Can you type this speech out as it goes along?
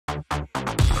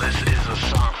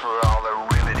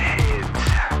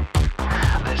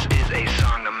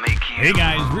Hey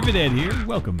guys, Rivet here.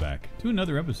 Welcome back to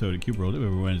another episode of Cube World. If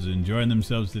everyone's enjoying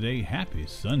themselves today, happy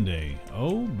Sunday.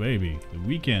 Oh baby, the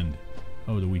weekend.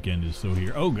 Oh, the weekend is so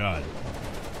here. Oh God.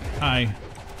 Hi.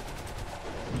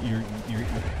 You're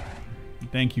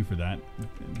thank you for that.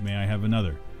 May I have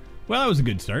another? Well, that was a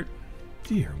good start.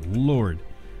 Dear Lord.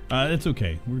 That's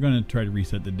okay. We're gonna try to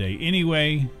reset the day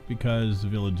anyway because the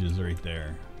village is right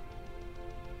there.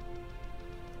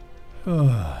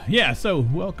 Yeah, so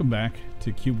welcome back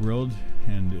to Cube World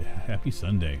and happy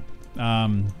Sunday.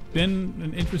 Been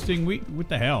an interesting week. What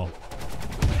the hell?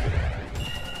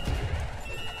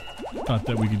 Thought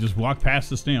that we could just walk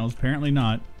past the snails. Apparently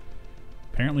not.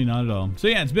 Apparently not at all. So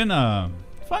yeah, it's been a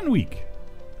fun week.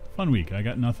 Fun week. I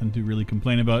got nothing to really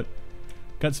complain about.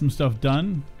 Got some stuff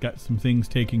done. Got some things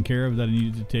taken care of that I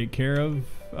needed to take care of.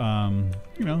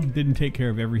 You know, didn't take care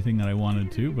of everything that I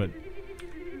wanted to, but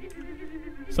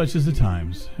such is the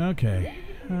times. Okay.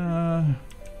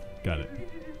 Got it.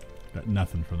 Got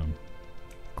nothing for them.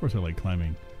 Of course I like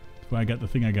climbing. That's why I got the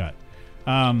thing I got.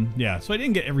 Yeah, so I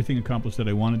didn't get everything accomplished that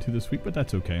I wanted to this week, but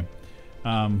that's okay.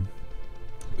 Been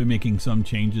making some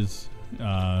changes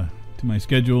to my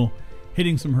schedule.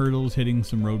 Hitting some hurdles, hitting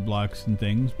some roadblocks and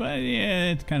things. But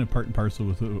yeah, it's kind of part and parcel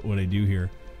with what I do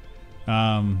here.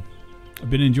 I've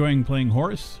been enjoying playing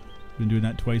horse. Been doing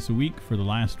that twice a week for the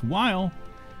last while.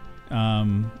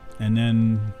 And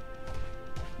then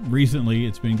recently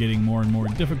it's been getting more and more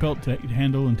difficult to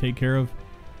handle and take care of.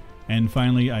 And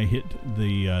finally I hit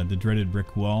the dreaded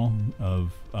brick wall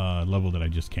of level that I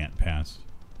just can't pass.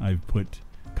 I've put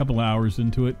a couple hours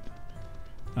into it,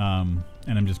 and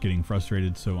I'm just getting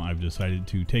frustrated, so I've decided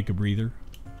to take a breather,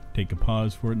 take a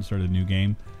pause for it, and start a new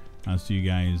game. So you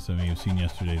guys may have seen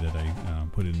yesterday that I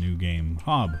put a new game,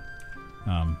 Hob.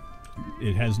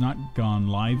 It has not gone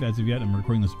live as of yet. I'm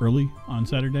recording this early on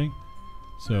Saturday,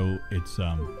 so it's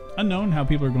unknown how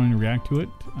people are going to react to it.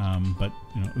 But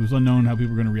you know, it was unknown how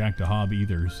people are going to react to Hob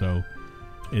either. So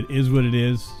it is what it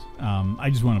is. I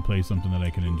just want to play something that I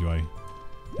can enjoy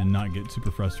and not get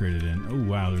super frustrated in. Oh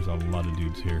wow, there's a lot of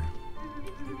dudes here.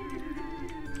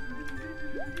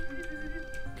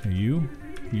 Okay, you.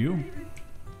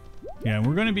 Yeah,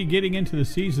 we're going to be getting into the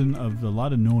season of a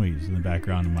lot of noise in the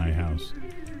background of my house.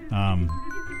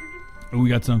 Oh, we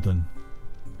got something.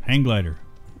 Hang glider.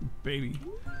 Baby.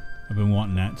 I've been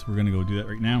wanting that, so we're going to go do that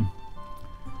right now.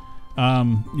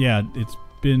 Yeah, it's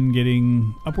been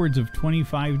getting upwards of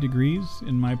 25 degrees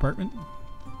in my apartment.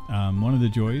 One of the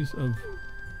joys of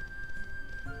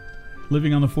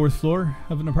living on the 4th floor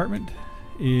of an apartment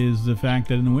is the fact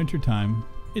that in the wintertime,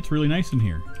 it's really nice in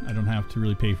here. I don't have to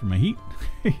really pay for my heat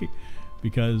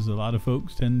because a lot of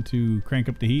folks tend to crank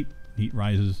up the heat. Heat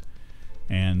rises.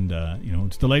 And, you know,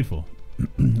 it's delightful.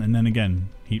 And then again,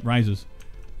 heat rises.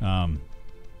 In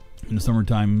the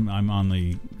summertime, I'm on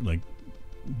the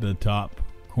top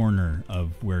corner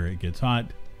of where it gets hot.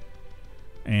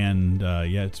 And,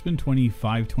 yeah, it's been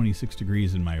 25, 26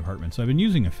 degrees in my apartment. So I've been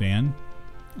using a fan.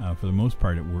 For the most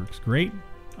part, it works great.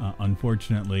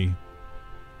 Unfortunately,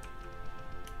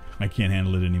 I can't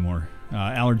handle it anymore.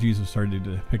 Allergies have started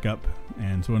to pick up.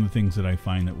 And so one of the things that I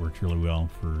find that works really well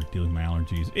for dealing with my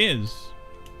allergies is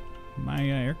my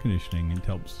air conditioning. It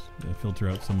helps filter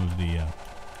out some of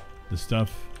the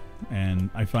stuff, and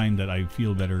I find that I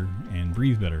feel better and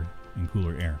breathe better in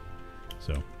cooler air.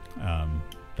 So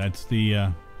that's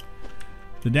the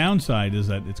downside is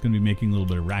that it's going to be making a little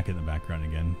bit of racket in the background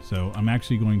again. So I'm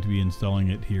actually going to be installing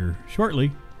it here shortly,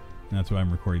 and that's why I'm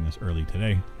recording this early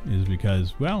today, is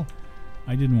because, well,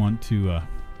 I didn't want to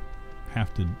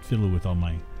have to fiddle with all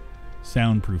my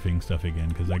soundproofing stuff again,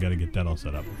 because I got to get that all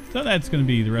set up. So that's going to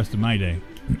be the rest of my day.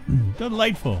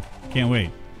 Delightful. Can't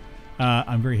wait.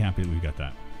 I'm very happy that we got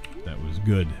that. That was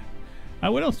good.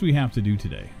 What else do we have to do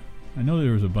today? I know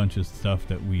there was a bunch of stuff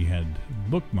that we had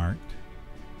bookmarked.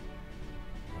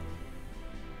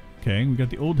 Okay, we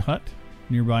got the old hut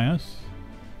nearby us.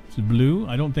 It's blue.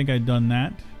 I don't think I'd done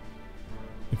that.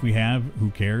 If we have,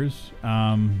 who cares?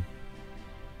 There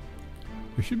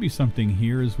should be something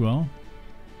here as well.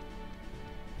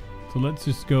 So let's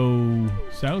just go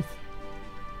south,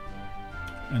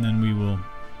 and then we will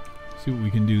see what we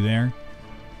can do there.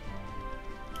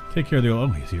 Take care of the old...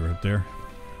 Oh, he's here up there.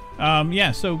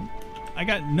 Yeah, so I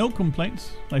got no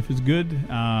complaints. Life is good.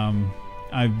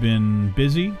 I've been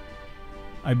busy.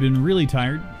 I've been really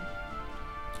tired.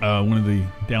 One of the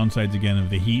downsides, again, of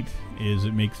the heat is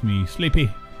it makes me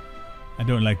sleepy. I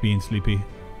don't like being sleepy.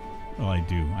 Well, I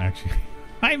do.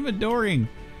 I'm adoring.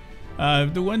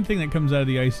 The one thing that comes out of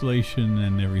the isolation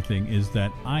and everything is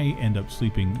that I end up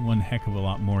sleeping one heck of a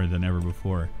lot more than ever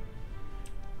before.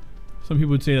 Some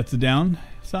people would say that's the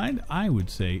downside. I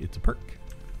would say it's a perk.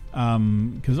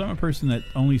 because I'm a person that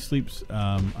only sleeps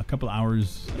a couple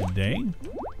hours a day,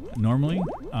 normally.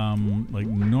 Like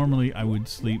normally I would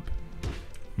sleep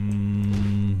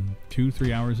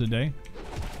 2-3 hours a day.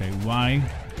 Okay, why?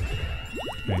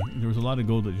 Okay, there was a lot of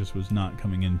gold that just was not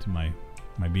coming into my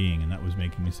being, and that was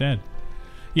making me sad.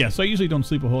 Yeah, so I usually don't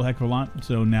sleep a whole heck of a lot.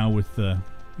 So now with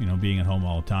you know, being at home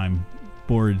all the time,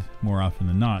 bored more often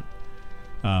than not,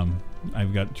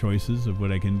 I've got choices of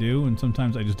what I can do, and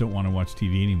sometimes I just don't want to watch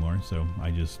TV anymore, so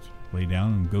I just lay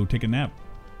down and go take a nap.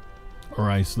 Or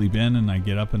I sleep in and I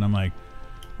get up and I'm like,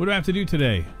 what do I have to do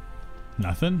today?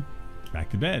 Nothing. Back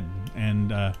to bed.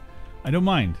 And I don't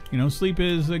mind. You know, sleep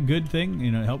is a good thing.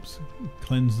 You know, it helps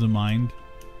cleanse the mind,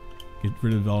 get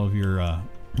rid of all of your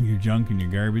junk and your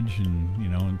garbage, and you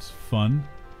know, it's fun,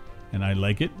 and I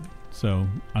like it. So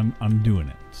I'm doing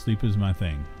it. Sleep is my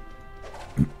thing.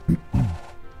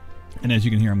 And as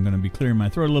you can hear, I'm going to be clearing my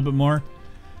throat a little bit more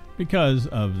because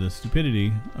of the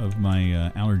stupidity of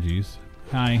my allergies.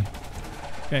 Hi.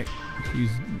 Okay.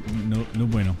 She's no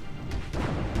bueno.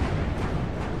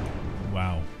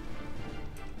 Wow.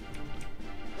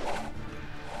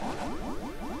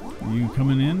 Are you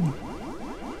coming in?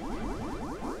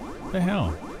 The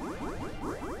hell?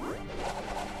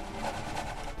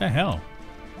 The hell?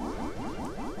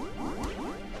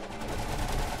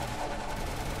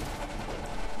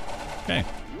 Okay.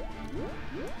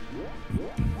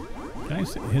 Can I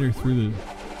hit her through the...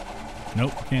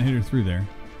 Nope, can't hit her through there.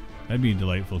 That'd be a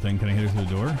delightful thing. Can I hit her through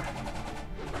the door?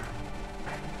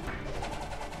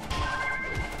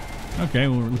 Okay,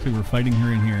 well, it looks like we're fighting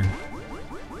her in here.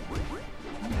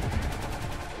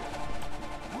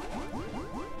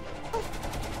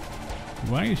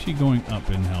 Why is she going up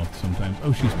in health sometimes?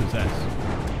 Oh, she's possessed.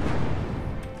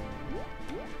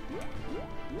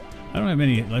 I don't have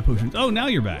any life potions. Oh, now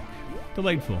you're back.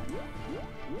 Delightful.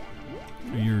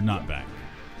 You're not back.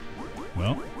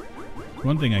 Well,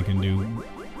 one thing I can do.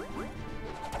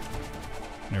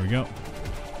 There we go.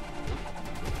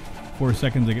 4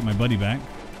 seconds, I get my buddy back.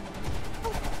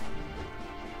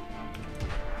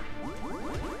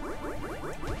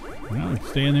 Well,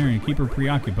 stay in there and keep her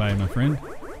preoccupied, my friend.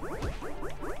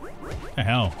 What the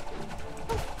hell?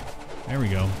 There we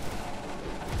go.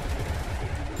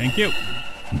 Thank you.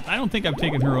 I don't think I've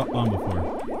taken her on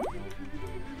before.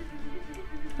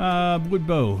 Wood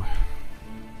bow.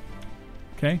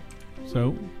 Okay,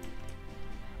 so...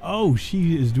 Oh,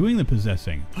 she is doing the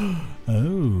possessing.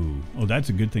 Oh, that's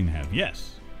a good thing to have.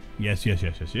 Yes. Yes, yes,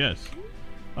 yes, yes, yes.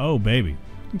 Oh, baby.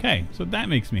 Okay, so that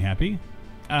makes me happy.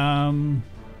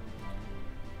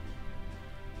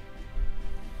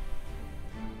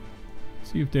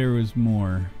 See if there was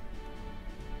more.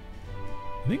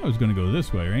 I think I was going to go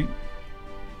this way, right?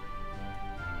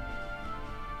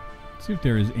 See if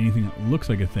there is anything that looks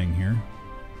like a thing here.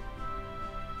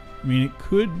 I mean, it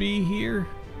could be here.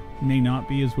 May not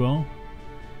be as well.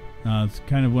 It's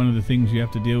kind of one of the things you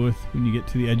have to deal with when you get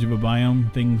to the edge of a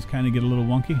biome. Things kind of get a little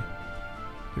wonky.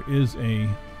 There is a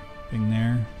thing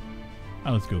there.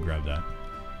 Oh, let's go grab that.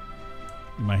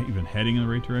 Am I even heading in the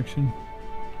right direction?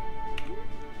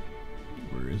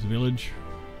 Where is the village?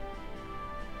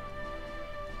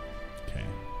 Okay.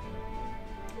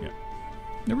 Yep.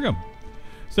 There we go.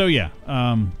 So yeah,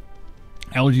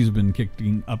 allergies have been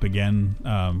kicking up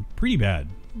again, pretty bad.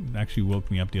 It actually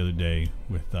woke me up the other day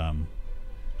with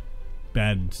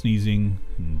bad sneezing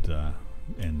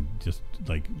and just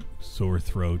like sore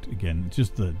throat again. It's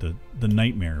just the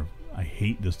nightmare. I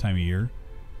hate this time of year.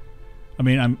 I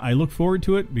mean, I look forward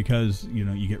to it because you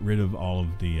know you get rid of all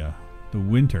of the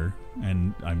winter,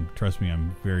 and trust me,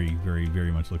 I'm very, very,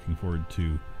 very much looking forward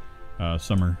to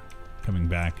summer coming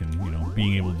back and you know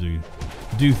being able to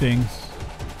do things.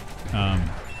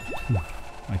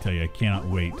 I tell you, I cannot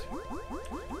wait.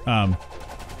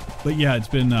 But yeah, it's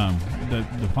been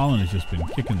the pollen has just been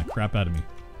kicking the crap out of me.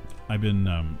 I've been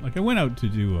like I went out to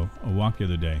do a walk the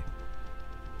other day,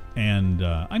 and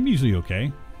I'm usually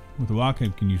okay with the walk. I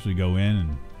can usually go in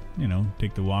and you know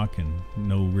take the walk and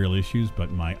no real issues. But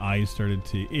my eyes started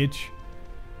to itch,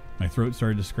 my throat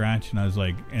started to scratch, and I was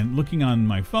like, and looking on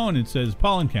my phone, it says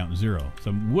pollen count 0.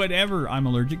 So whatever I'm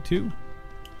allergic to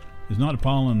is not a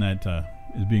pollen that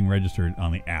is being registered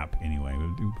on the app anyway.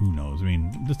 Who knows? I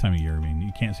mean, this time of year, I mean,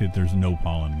 you can't say that there's no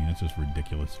pollen. I mean, it's just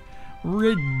ridiculous.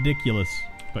 Ridiculous.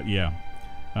 But yeah.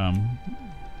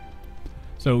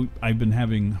 So I've been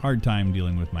having a hard time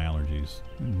dealing with my allergies.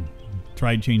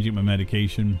 Tried changing my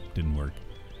medication. Didn't work.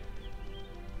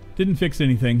 Didn't fix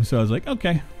anything. So I was like,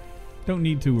 okay. Don't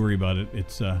need to worry about it.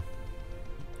 It's,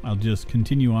 I'll just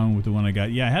continue on with the one I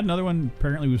got. Yeah, I had another one.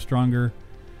 Apparently was stronger.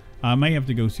 I might have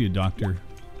to go see a doctor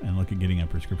and look at getting a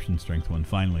prescription strength one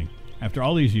finally. After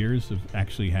all these years of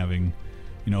actually having,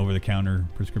 you know, over-the-counter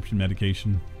prescription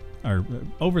medication, or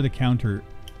over-the-counter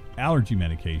allergy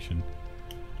medication,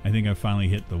 I think I've finally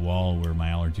hit the wall where my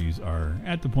allergies are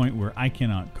at the point where I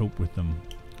cannot cope with them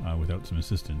without some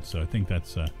assistance. So I think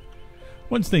that's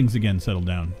once things again settle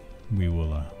down, we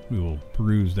will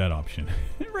peruse that option.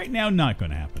 Right now, not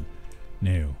going to happen.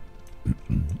 No,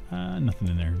 nothing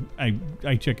in there.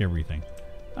 I check everything.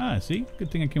 See, good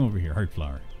thing I came over here. Heart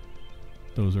flower.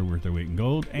 Those are worth their weight in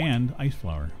gold, and ice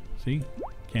flower. See,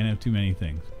 can't have too many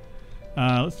things.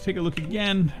 Let's take a look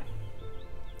again.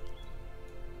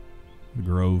 The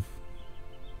Grove.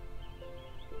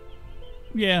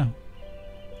 Yeah.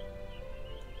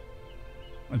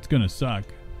 It's gonna suck.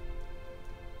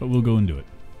 But we'll go and do it.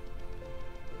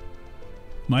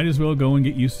 Might as well go and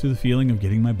get used to the feeling of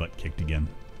getting my butt kicked again.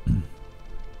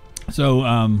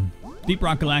 So, Deep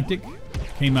Rock Galactic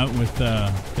came out with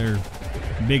their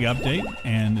big update,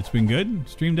 and it's been good.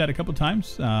 Streamed that a couple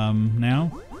times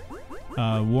now.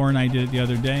 War and I did it the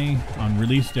other day on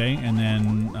release day, and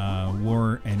then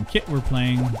War and Kit were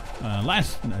playing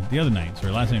the other night,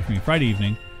 or last night for me, Friday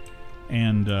evening,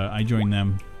 and I joined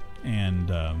them and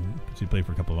to play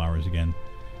for a couple of hours again,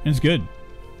 and it's good.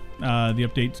 The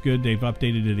update's good. They've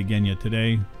updated it again yet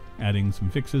today, adding some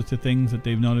fixes to things that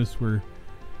they've noticed were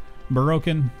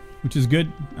broken, which is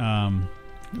good.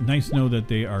 Nice to know that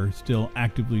they are still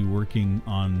actively working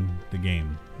on the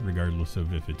game, regardless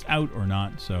of if it's out or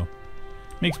not. So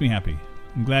makes me happy.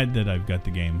 I'm glad that I've got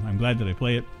the game. I'm glad that I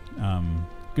play it.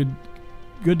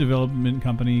 Good development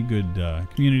company, good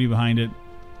community behind it.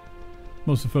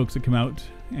 Most of the folks that come out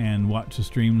and watch the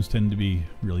streams tend to be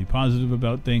really positive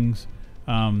about things.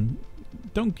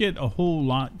 Don't get a whole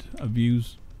lot of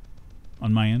views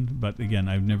on my end, but again,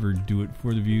 I've never do it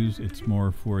for the views. It's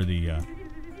more for the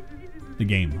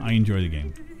game. I enjoy the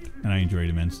game, and I enjoy it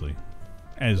immensely.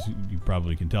 As you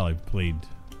probably can tell, I've played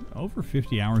over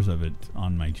 50 hours of it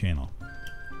on my channel,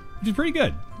 which is pretty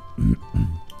good.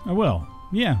 Oh, well,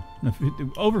 yeah,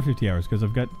 over 50 hours, because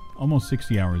I've got almost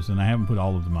 60 hours, and I haven't put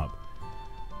all of them up.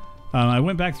 I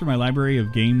went back through my library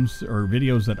of games or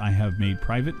videos that I have made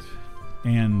private,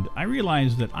 and I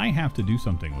realized that I have to do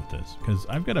something with this, because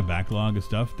I've got a backlog of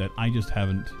stuff that I just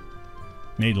haven't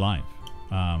made live.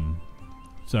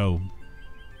 So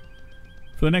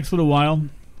for the next little while,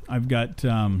 I've got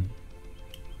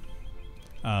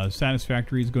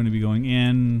Satisfactory is going to be going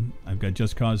in. I've got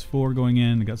Just Cause 4 going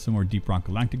in. I've got some more Deep Rock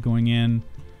Galactic going in.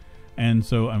 And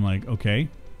so I'm like, okay,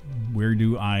 where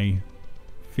do I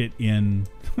fit in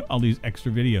all these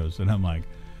extra videos? And I'm like,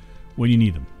 when you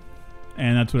need them.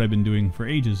 And that's what I've been doing for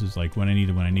ages, is like when I need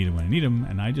them, when I need them, when I need them.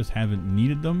 And I just haven't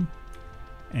needed them.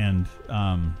 And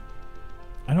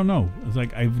I don't know. It's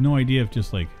like I have no idea if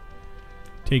just like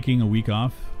taking a week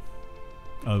off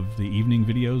of the evening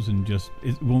videos and just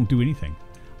it won't do anything.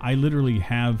 I literally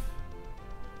have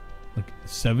like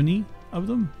 70 of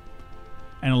them,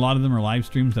 and a lot of them are live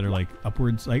streams that are like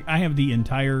upwards. Like I have the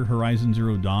entire Horizon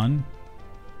Zero Dawn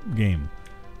game.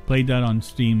 Played that on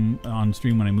stream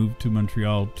when I moved to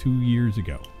Montreal 2 years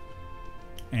ago,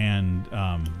 and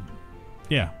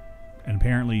yeah, and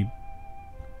apparently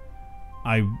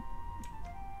I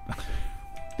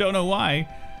don't know why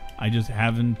I just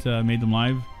haven't made them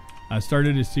live. I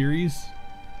started a series,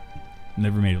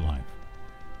 never made it live.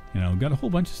 You know, got a whole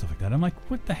bunch of stuff like that. I'm like,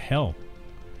 what the hell?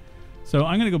 So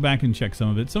I'm gonna go back and check some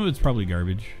of it. Some of it's probably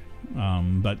garbage,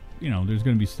 but you know, there's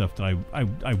gonna be stuff that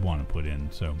I want to put in.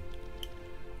 So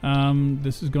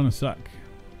this is gonna suck.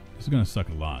 This is gonna suck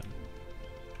a lot.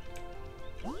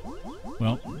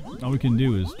 Well, all we can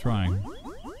do is try.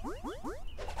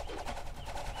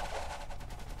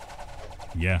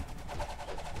 Yeah.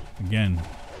 Again.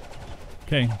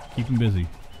 Okay, keep him busy.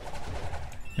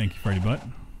 Thank you, Freddy Butt.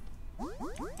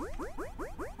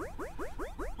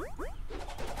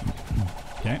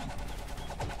 Okay.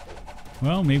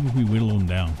 Well, maybe we whittle them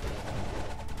down.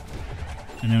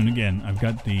 And then again, I've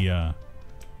got the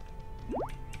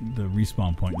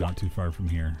respawn point not too far from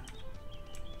here.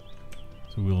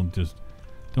 So we'll just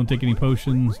don't take any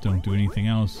potions, don't do anything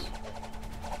else.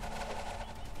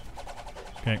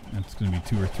 Okay, that's going to be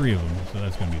 2 or 3 of them, so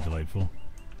that's going to be delightful.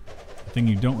 The thing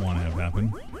you don't want to have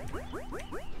happen.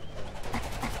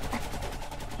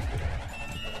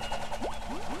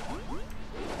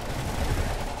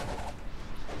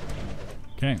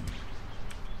 Okay.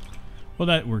 Well,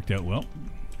 that worked out well.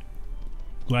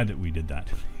 Glad that we did that.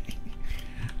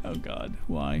 Oh God,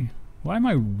 why? Why am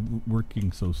I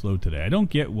working so slow today? I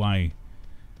don't get why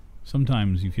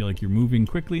sometimes you feel like you're moving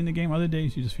quickly in the game. Other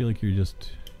days you just feel like you're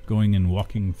just going and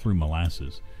walking through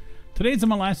molasses. Today's a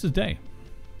molasses day.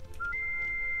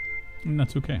 And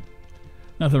that's okay.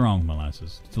 Nothing wrong with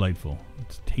molasses. It's delightful.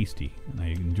 It's tasty, and I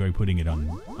enjoy putting it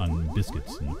on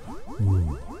biscuits. And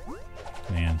ooh,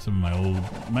 man, some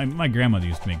of my grandmother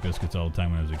used to make biscuits all the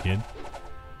time when I was a kid,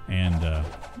 and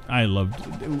I loved.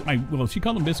 Well, she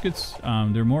called them biscuits.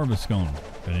 They're more of a scone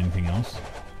than anything else.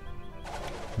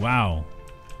 Wow.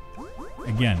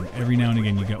 Again, every now and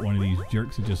again, you got one of these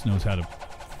jerks that just knows how to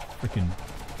freaking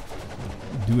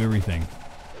do everything.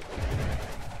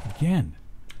 Again.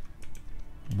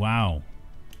 Wow.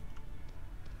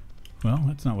 Well,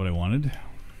 that's not what I wanted.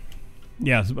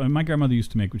 Yeah, so my grandmother used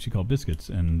to make what she called biscuits,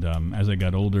 and as I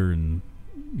got older and,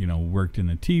 you know, worked in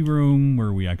the tea room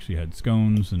where we actually had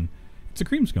scones, and it's a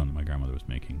cream scone that my grandmother was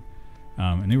making.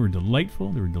 And they were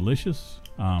delightful. They were delicious.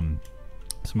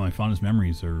 Some of my fondest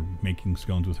memories are making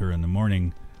scones with her in the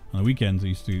morning. On the weekends, I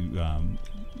used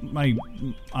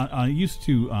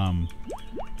to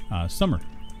summer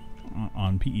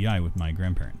on PEI with my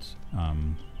grandparents.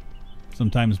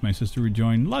 Sometimes my sister would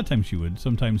join. A lot of times she would.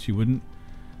 Sometimes she wouldn't.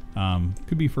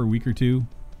 Could be for a week or two.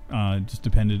 Just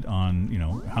depended on, you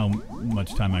know, how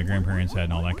much time my grandparents had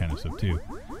and all that kind of stuff too.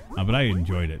 But I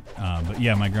enjoyed it. But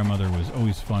yeah, my grandmother was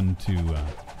always fun to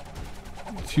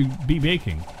be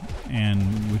baking,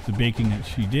 and with the baking that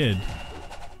she did,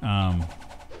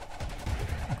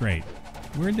 great.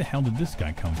 Where the hell did this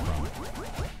guy come from?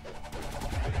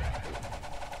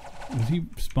 Was he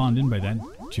spawned in by that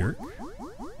jerk?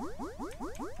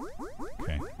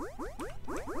 Okay.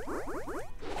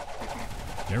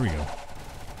 There we go.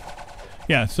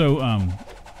 Yeah, so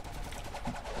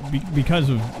because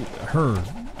of her,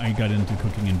 I got into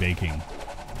cooking and baking.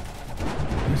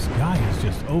 This guy is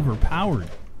just overpowered.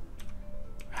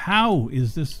 How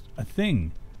is this a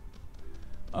thing?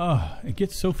 It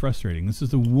gets so frustrating. This is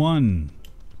the one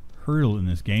hurdle in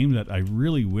this game that I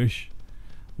really wish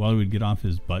Wally would get off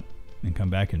his butt and come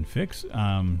back and fix.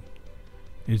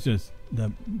 It's just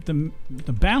the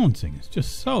balancing is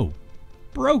just so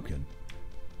broken.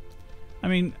 I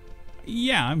mean,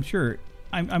 yeah, I'm sure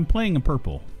I'm playing a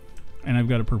purple and I've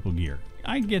got a purple gear.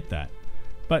 I get that.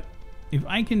 But if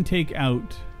I can take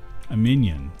out a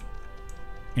minion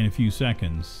in a few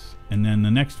seconds and then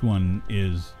the next one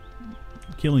is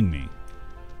killing me,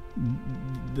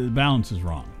 the balance is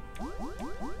wrong.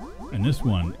 And this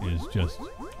one is just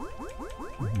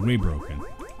way broken.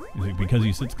 Is it because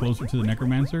he sits closer to the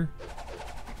necromancer?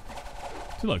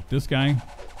 So look, this guy.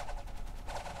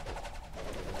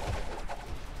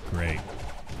 Great.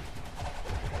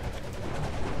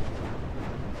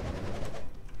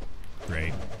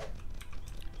 Great.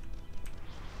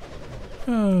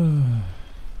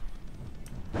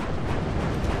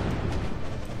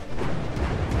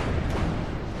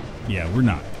 Yeah, we're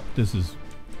not.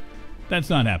 That's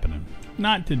not happening.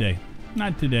 Not today.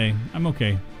 Not today. I'm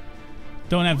okay.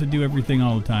 Don't have to do everything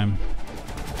all the time.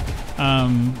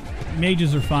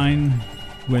 Mages are fine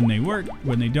when they work.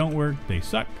 When they don't work, they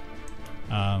suck.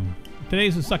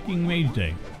 Today's a sucking mage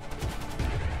day.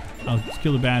 I'll just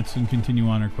kill the bats and continue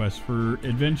on our quest for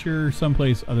adventure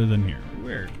someplace other than here.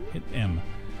 Where? Hit M.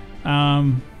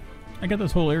 I got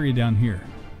this whole area down here.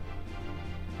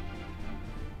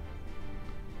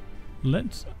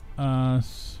 Let's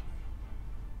us...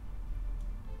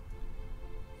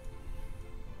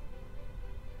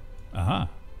 Aha.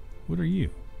 What are you?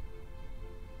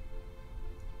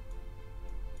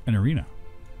 An arena.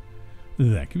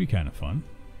 That could be kind of fun.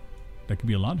 That could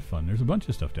be a lot of fun. There's a bunch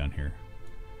of stuff down here.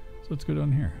 So let's go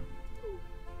down here.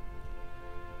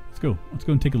 Let's go. Let's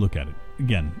go and take a look at it.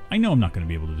 Again, I know I'm not going to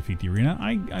be able to defeat the arena.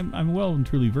 I'm well and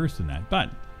truly versed in that.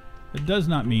 But it does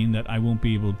not mean that I won't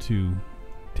be able to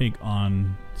take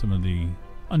on some of the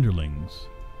underlings.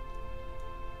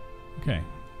 Okay.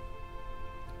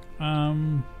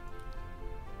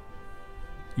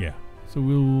 Yeah. So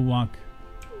we'll walk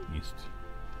east.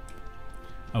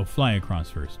 Oh, fly across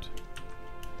first.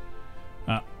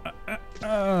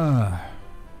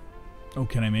 Oh,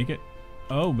 can I make it?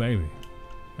 Oh, baby.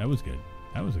 That was good.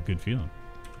 That was a good feeling.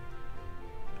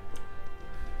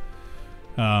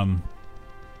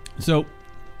 So,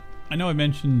 I know I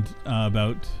mentioned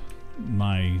about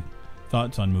my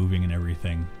thoughts on moving and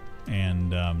everything.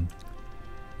 And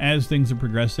as things are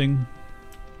progressing,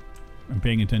 I'm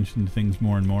paying attention to things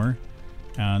more and more.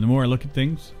 The more I look at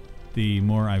things, the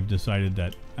more I've decided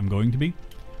that I'm going to be.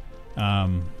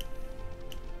 I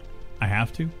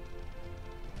have to.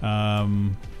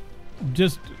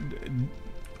 Just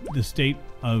the state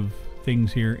of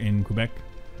things here in Quebec,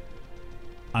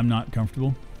 I'm not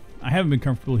comfortable. I haven't been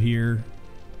comfortable here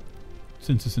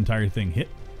since this entire thing hit.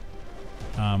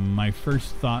 My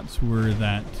first thoughts were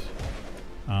that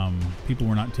people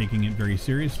were not taking it very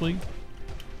seriously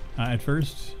at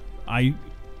first.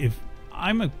 If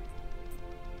I'm a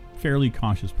fairly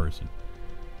cautious person.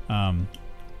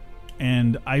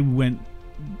 And I went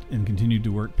and continued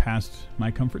to work past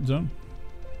my comfort zone.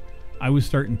 I was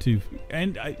starting to,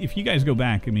 and if you guys go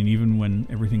back, I mean, even when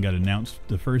everything got announced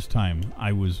the first time,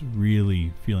 I was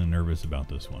really feeling nervous about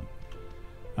this one.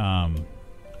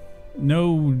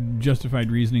 No justified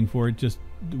reasoning for it, just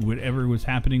whatever was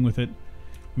happening with it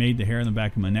made the hair on the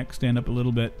back of my neck stand up a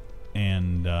little bit,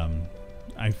 and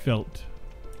I felt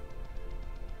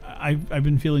I've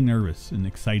been feeling nervous and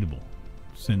excitable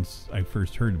since I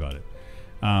first heard about it.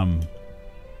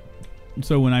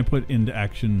 So when I put into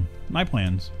action my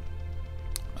plans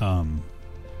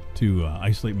to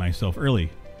isolate myself early,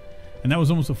 and that was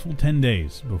almost a full 10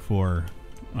 days before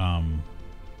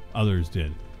others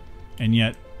did, and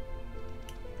yet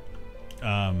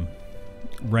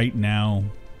right now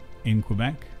in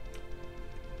Quebec,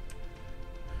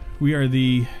 we are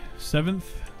the 7th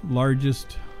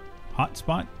largest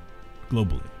hotspot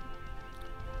globally,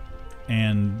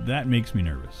 and that makes me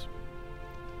nervous.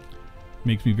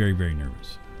 Makes me very, very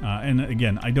nervous. And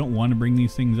again, I don't want to bring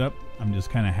these things up. I'm just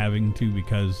kind of having to,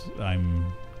 because I'm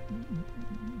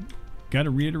got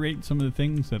to reiterate some of the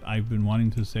things that I've been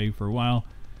wanting to say for a while,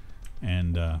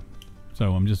 and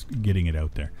so I'm just getting it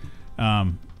out there.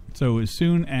 So as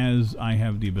soon as I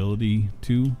have the ability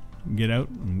to get out,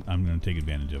 I'm going to take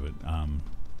advantage of it.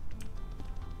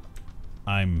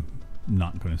 I'm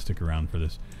not going to stick around for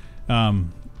this. The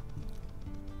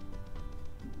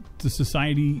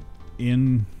society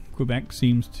in Quebec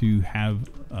seems to have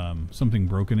something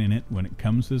broken in it when it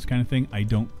comes to this kind of thing. I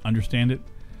don't understand it.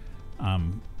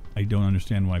 I don't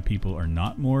understand why people are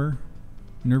not more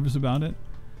nervous about it.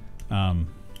 I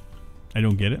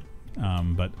don't get it.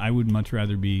 But I would much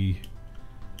rather be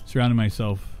surrounding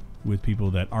myself with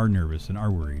people that are nervous and are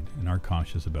worried and are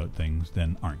cautious about things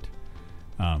than aren't.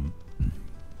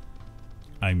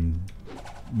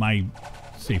 My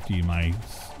safety, my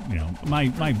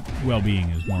well-being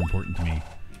is more important to me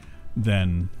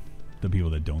than the people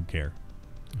that don't care.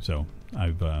 So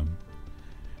I've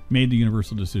made the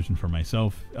universal decision for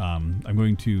myself. I'm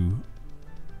going to,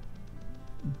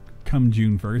 come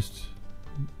June 1st,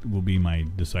 will be my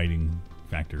deciding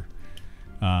factor.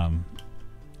 The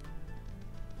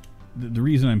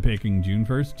reason I'm picking June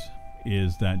 1st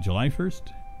is that July 1st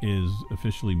is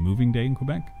officially moving day in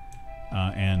Quebec,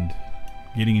 and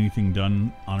getting anything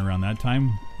done on around that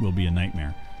time will be a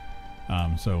nightmare.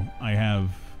 So I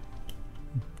have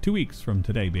 2 weeks from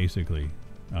today, basically,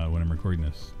 when I'm recording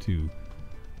this, to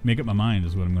make up my mind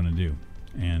is what I'm going to do.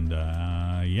 And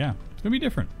yeah, it's going to be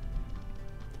different.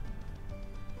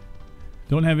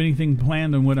 Don't have anything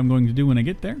planned on what I'm going to do when I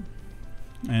get there.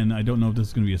 And I don't know if this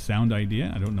is going to be a sound idea.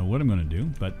 I don't know what I'm going to do.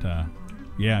 But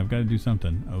yeah, I've got to do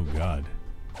something. Oh, God.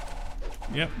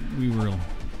 Yep, we will.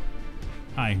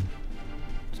 Hi.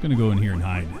 Just going to go in here and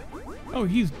hide. Oh,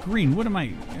 he's green. What am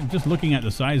I? I'm just looking at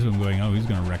the size of him going, oh, he's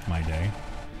going to wreck my day.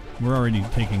 We're already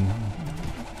taking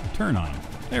a turn on him.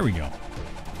 There we go.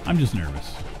 I'm just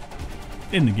nervous.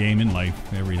 In the game, in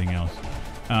life, everything else.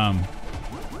 And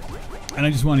I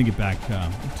just want to get back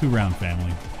to around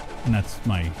family. And that's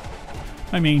my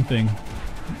main thing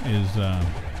is,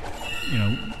 you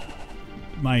know,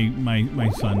 my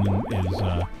son is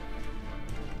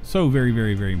so very,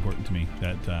 very, very important to me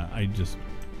that I just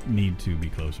need to be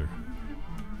closer.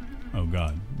 Oh,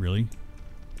 God. Really?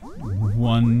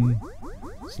 One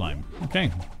slime.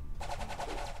 Okay.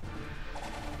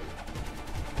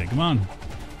 Take him on.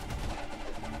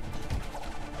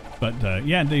 But,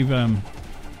 yeah, they've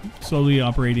slowly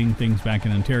operating things back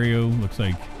in Ontario. Looks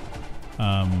like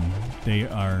they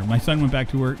are... My son went back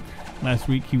to work last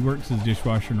week. He works as a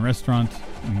dishwasher in a restaurant.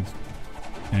 And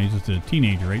he's just a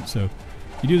teenager, right? So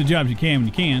you do the jobs you can when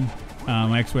you can.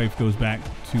 My ex-wife goes back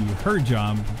to her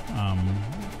job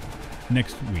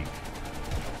next week.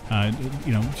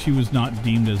 You know, she was not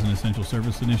deemed as an essential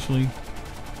service initially,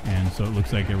 and so it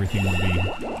looks like everything will be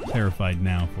clarified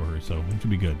now for her, so it should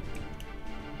be good.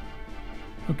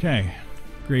 Okay,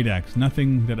 great axe.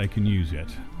 Nothing that I can use yet.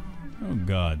 Oh,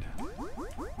 God.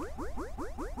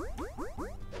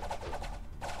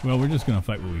 Well, we're just going to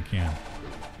fight what we can.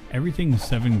 Everything's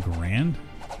 $7 grand?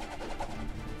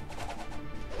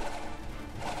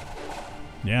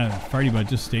 Yeah, party bud,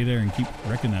 just stay there and keep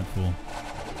wrecking that fool.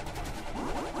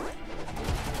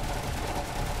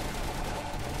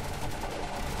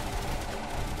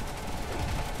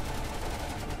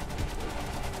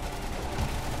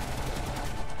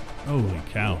 Holy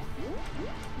cow.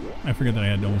 I forgot that I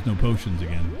had almost no potions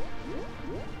again.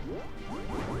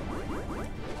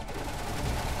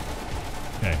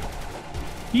 Okay.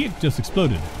 He just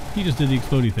exploded. He just did the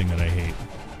explodey thing that I hate.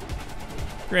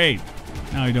 Great.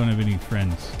 Now I don't have any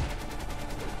friends.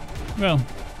 Well,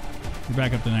 we're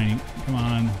back up to 90. Come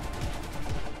on.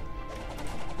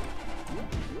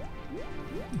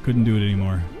 Couldn't do it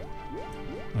anymore.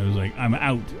 I was like, I'm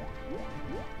out.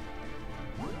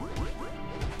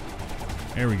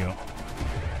 There we go.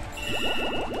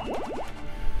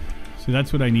 So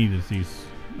that's what I need is these.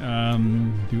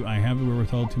 Do I have the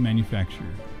wherewithal to manufacture?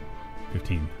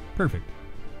 15. Perfect.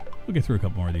 We'll get through a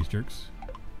couple more of these jerks.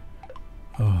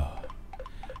 Oh.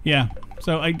 Yeah,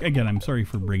 so again, I'm sorry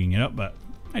for bringing it up, but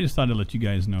I just thought I'd let you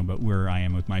guys know about where I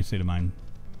am with my state of mind.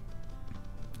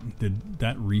 Did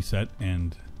that reset?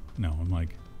 And no, I'm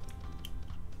like,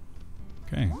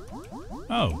 okay.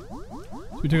 Oh,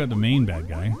 so we took out the main bad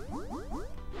guy.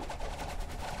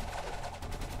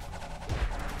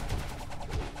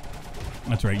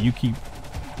 That's right, you keep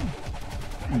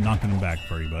knocking him back,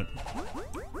 Furry Butt.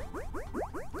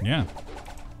 Yeah.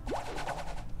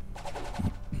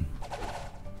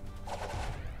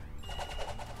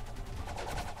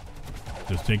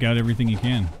 Just take out everything you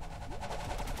can.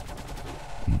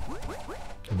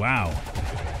 Wow.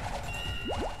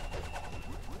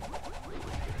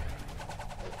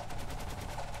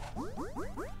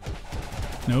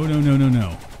 No, no, no, no,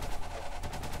 no.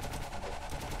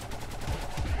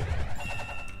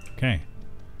 Okay.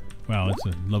 Wow, that's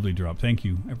a lovely drop. Thank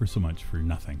you ever so much for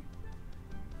nothing.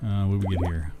 What do we get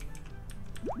here?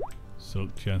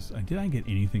 Silk chest. Did I get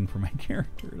anything for my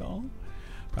character at all?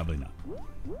 Probably not.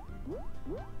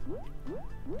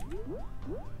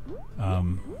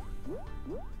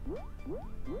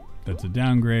 That's a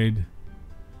downgrade.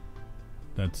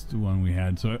 That's the one we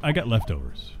had. So I got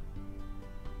leftovers.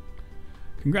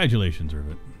 Congratulations,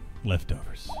 Rivet.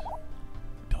 Leftovers.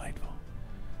 Delightful.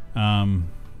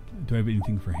 Do I have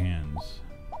anything for hands?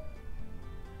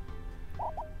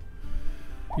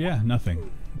 Yeah,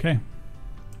 nothing. Okay.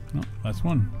 No, last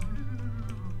one.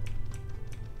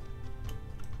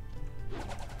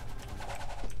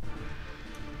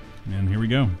 And here we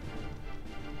go.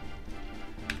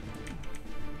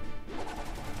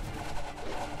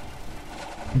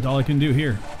 That's all I can do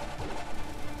here.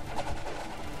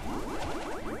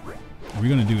 Are we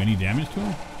going to do any damage to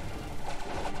him?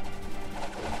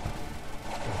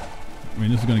 I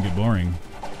mean, this is going to get boring.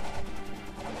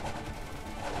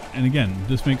 And again,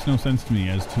 this makes no sense to me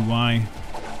as to why...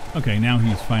 Okay, now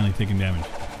he's finally taking damage.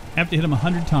 I have to hit him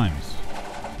 100 times.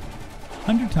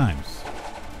 100 times.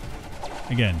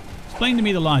 Again, explain to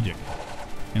me the logic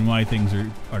and why things are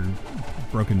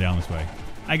broken down this way.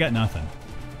 I got nothing.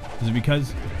 Is it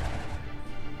because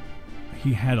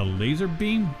he had a laser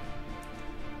beam?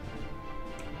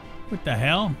 What the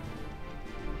hell?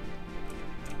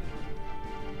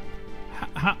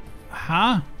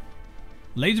 Huh?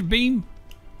 Laser beam?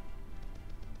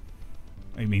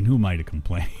 I mean, who am I to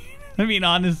complain? I mean,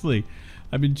 honestly,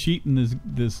 I've been cheating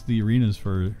the arenas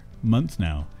for months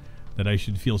now. That I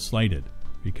should feel slighted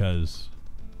because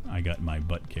I got my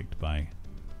butt kicked by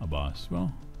a boss.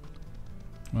 Well,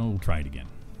 we'll try it again.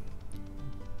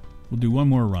 We'll do one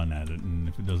more run at it, and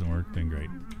if it doesn't work, then great.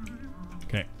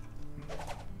 Okay.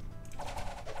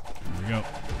 Here we go.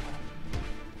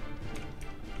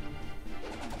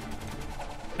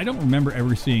 I don't remember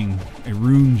ever seeing a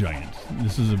Rune giant.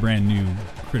 This is a brand new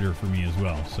critter for me as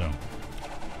well, so.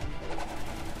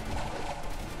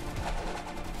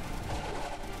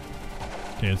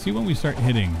 Okay, let's see when we start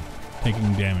hitting,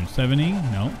 taking damage. 70?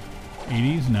 No.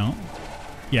 80s? No.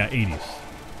 Yeah, 80s.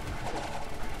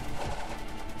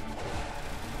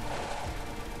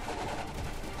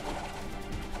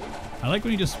 I like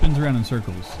when he just spins around in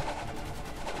circles.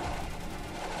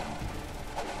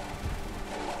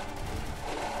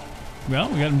 Well,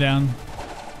 we got him down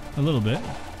a little bit.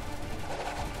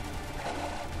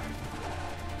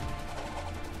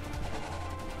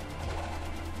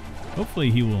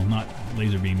 Hopefully he will not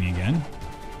laser beam me again.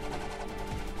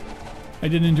 I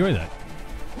didn't enjoy that.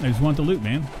 I just want the loot,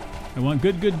 man. I want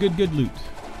good loot.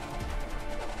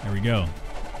 There we go.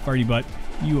 Farty butt,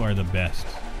 you are the best.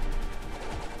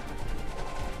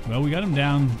 Well, we got him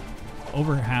down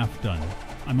over half done.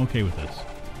 I'm okay with this.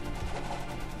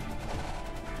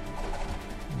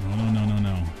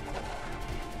 No.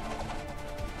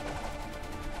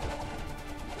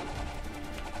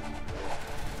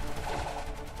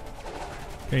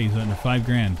 Okay, he's under 5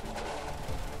 grand.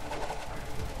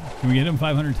 Can we get him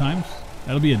 500 times?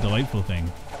 That'll be a delightful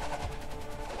thing.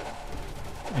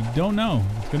 I don't know.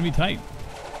 It's going to be tight.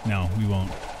 No, we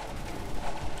won't.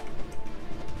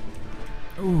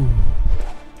 Ooh.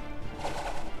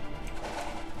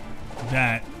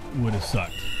 That would have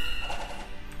sucked.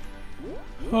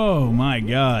 Oh my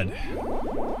god.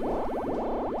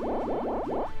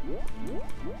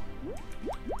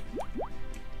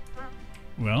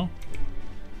 Well,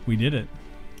 we did it.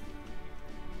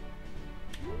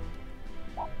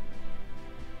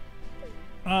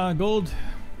 Gold.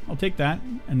 I'll take that.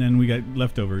 And then we got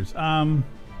leftovers. Let's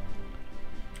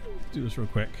do this real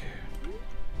quick.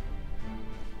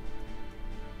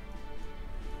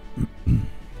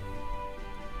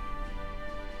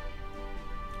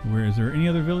 Where is there any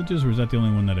other villages, or is that the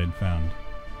only one that I'd found?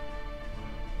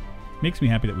 Makes me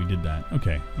happy that we did that.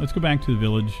 Okay, let's go back to the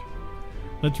village.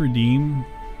 Let's redeem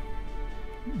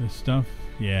this stuff.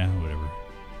 Yeah, whatever.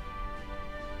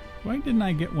 Why didn't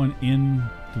I get one in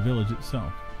the village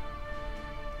itself?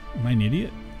 Am I an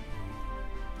idiot?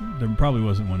 There probably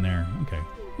wasn't one there. Okay,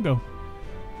 we'll go.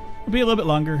 It'll be a little bit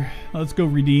longer. Let's go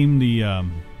redeem the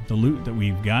loot that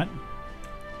we've got,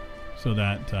 so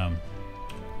that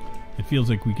it feels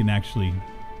like we can actually.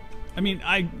 I mean,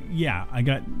 I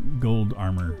got gold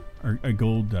armor or a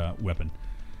gold weapon.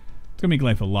 It's gonna make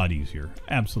life a lot easier.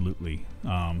 Absolutely.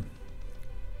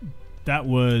 That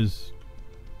was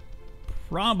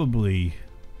probably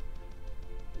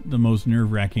the most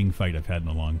nerve-wracking fight I've had in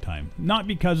a long time. Not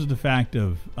because of the fact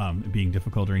of it being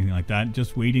difficult or anything like that.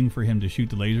 Just waiting for him to shoot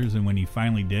the lasers, and when he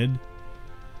finally did,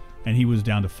 and he was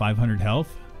down to 500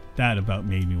 health, that about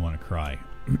made me want to cry.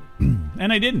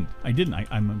 And I didn't.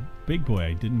 I'm a big boy.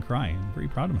 I didn't cry. I'm very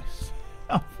proud of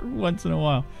myself for once in a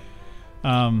while.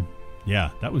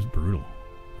 Yeah, that was brutal.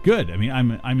 Good. I mean,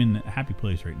 I'm in a happy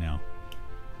place right now.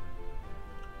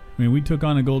 I mean, we took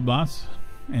on a gold boss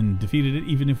and defeated it,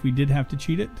 even if we did have to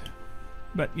cheat it.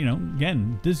 But, you know,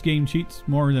 again, this game cheats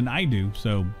more than I do,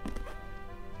 so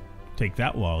take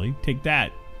that, Wally. Take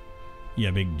that,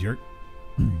 yeah, big jerk.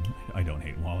 I don't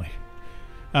hate Wally.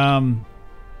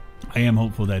 I am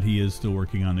hopeful that he is still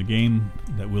working on the game,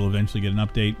 that we'll eventually get an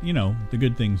update. You know, the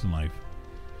good things in life.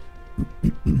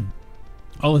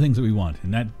 All the things that we want.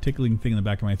 And that tickling thing in the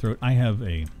back of my throat, I have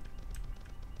a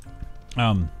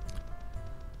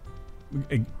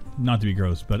not to be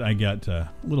gross, but I got a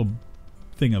little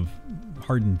thing of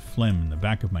hardened phlegm in the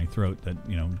back of my throat that,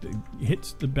 you know,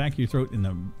 hits the back of your throat in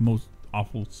the most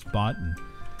awful spot and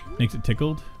makes it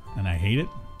tickled, and I hate it.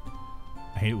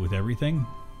 I hate it with everything.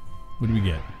 What do we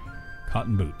get?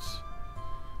 Cotton boots.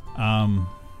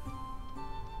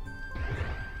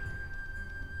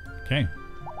 Okay.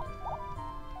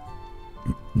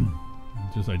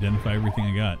 Just identify everything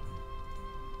I got.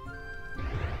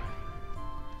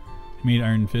 Made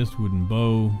iron fist, wooden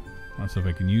bow. Lots of stuff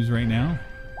I can use right now.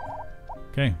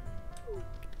 Okay.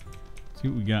 Let's see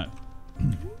what we got.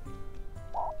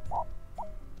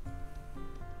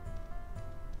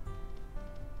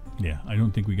 Yeah, I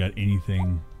don't think we got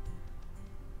anything.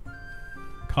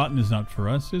 Cotton is not for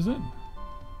us, is it?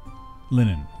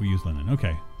 Linen. We use linen.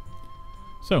 Okay.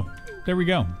 So, there we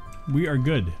go. We are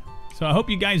good. So I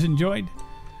hope you guys enjoyed.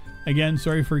 Again,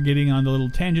 sorry for getting on the little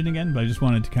tangent again, but I just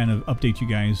wanted to kind of update you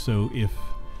guys, so if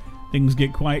things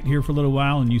get quiet here for a little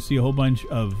while and you see a whole bunch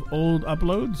of old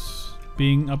uploads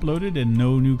being uploaded and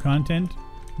no new content,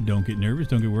 don't get nervous,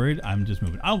 don't get worried. I'm just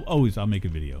moving. I'll make a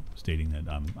video stating that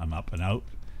I'm up and out,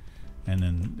 and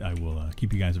then I will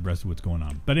keep you guys abreast of what's going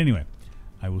on. But anyway,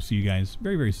 I will see you guys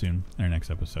very, very soon in our next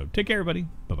episode. Take care, everybody.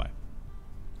 Bye-bye.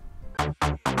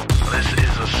 This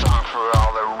is a song for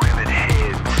all the